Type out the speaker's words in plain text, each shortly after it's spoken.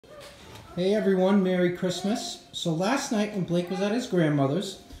Hey everyone, Merry Christmas. So last night when Blake was at his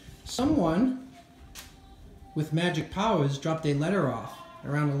grandmother's, someone with magic powers dropped a letter off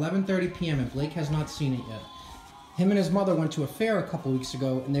around 11:30 p.m. and Blake has not seen it yet. Him and his mother went to a fair a couple weeks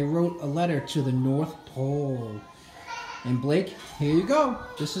ago and they wrote a letter to the North Pole. And Blake, here you go.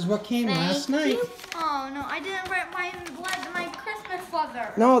 This is what came last night. Oh no, I didn't write my Christmas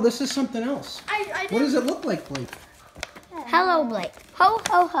letter. No, this is something else. I didn't. What does it look like, Blake? Hello, Blake. Ho,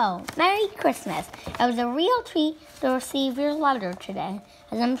 ho, ho. Merry Christmas. It was a real treat to receive your letter today.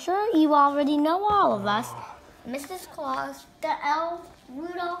 As I'm sure you already know, all of us, Mrs. Claus, the elf,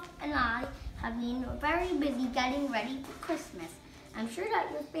 Rudolph, and I have been very busy getting ready for Christmas. I'm sure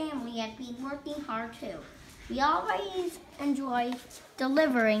that your family has been working hard too. We always enjoy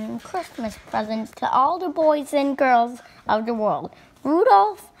delivering Christmas presents to all the boys and girls of the world.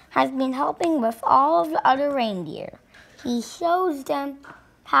 Rudolph has been helping with all of the other reindeer. He shows them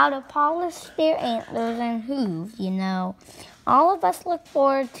how to polish their antlers and hooves, you know. All of us look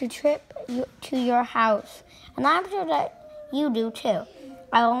forward to trip to your house, and I'm sure that you do too.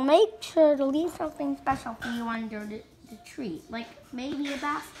 I will make sure to leave something special for you under the tree, like maybe a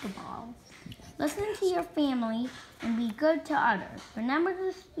basketball. Listen to your family and be good to others. Remember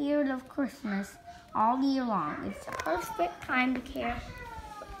the spirit of Christmas all year long. It's the perfect time to care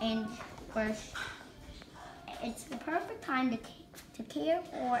and It's the perfect time to care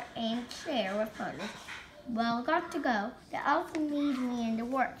for and share with others. Well, got to go. The elf needs me in the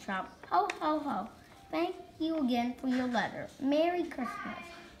workshop. Ho, ho, ho. Thank you again for your letter. Merry Christmas.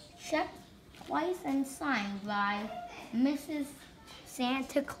 Checked twice and signed by Mrs.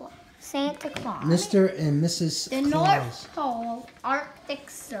 Santa Claus. Mr. and Mrs. The Claus. North Pole Arctic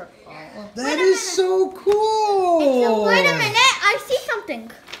Circle. That is so cool. Wait a minute, I see something.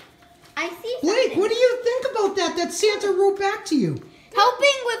 Blake, what do you think about that Santa wrote back to you?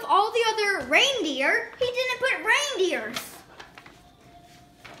 Helping with all the other reindeer, he didn't put reindeers.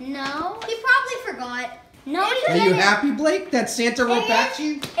 No. He probably forgot. No, he Are didn't. you happy, Blake, that Santa wrote back to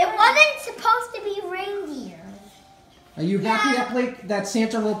you? It wasn't supposed to be reindeer. Are you happy that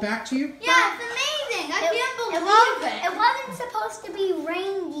Santa wrote back to you? Yeah, it's amazing. I can't believe it. It wasn't supposed to be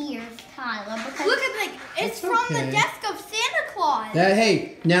reindeers, Tyler. Because Look at it's from okay. the desk of Santa Claus.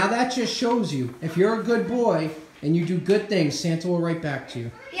 Hey, now that just shows you, if you're a good boy and you do good things, Santa will write back to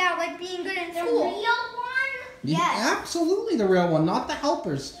you. Yeah, like being good in the school. real one. Yes. Absolutely the real one, not the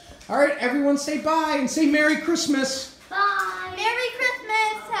helpers. All right, everyone say bye and say Merry Christmas. Bye. Merry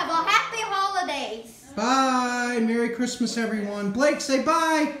Christmas. Have a happy holidays. Bye. Merry Christmas, everyone. Blake, say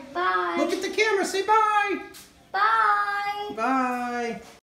bye. Bye. Look at the camera. Say bye. Bye. Bye.